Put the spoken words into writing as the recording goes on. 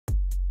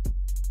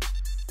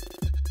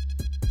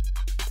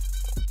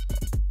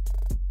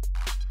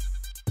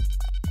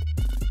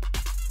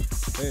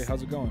Hey,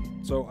 how's it going?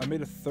 So I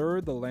made a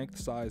third the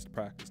length-sized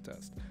practice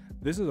test.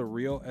 This is a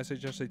real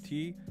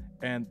SHSAT,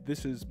 and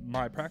this is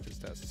my practice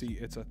test. See,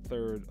 it's a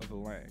third of the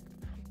length.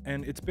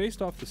 And it's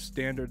based off the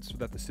standards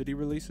that the city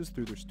releases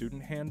through their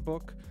student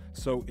handbook,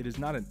 so it is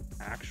not an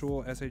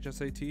actual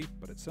SHSAT,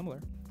 but it's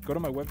similar. Go to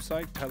my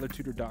website,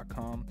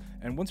 tylertutor.com,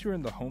 and once you're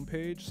in the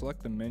homepage,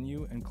 select the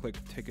menu and click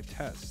Take a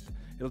Test.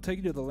 It'll take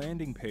you to the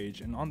landing page,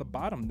 and on the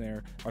bottom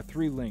there are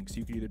 3 links.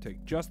 You can either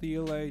take just the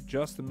ELA,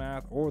 just the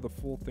math, or the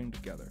full thing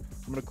together.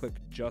 I'm going to click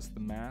just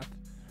the math,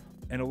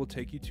 and it will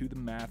take you to the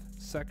math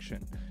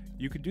section.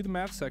 You can do the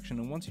math section,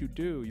 and once you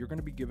do, you're going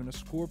to be given a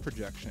score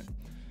projection.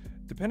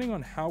 Depending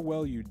on how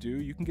well you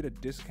do, you can get a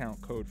discount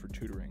code for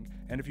tutoring.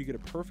 And if you get a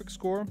perfect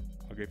score,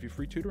 I'll give you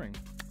free tutoring.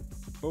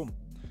 Boom.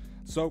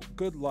 So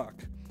good luck.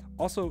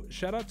 Also,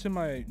 shout out to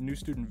my new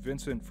student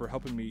Vincent for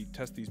helping me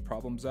test these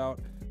problems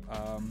out.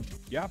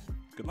 Yeah,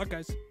 good luck,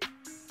 guys.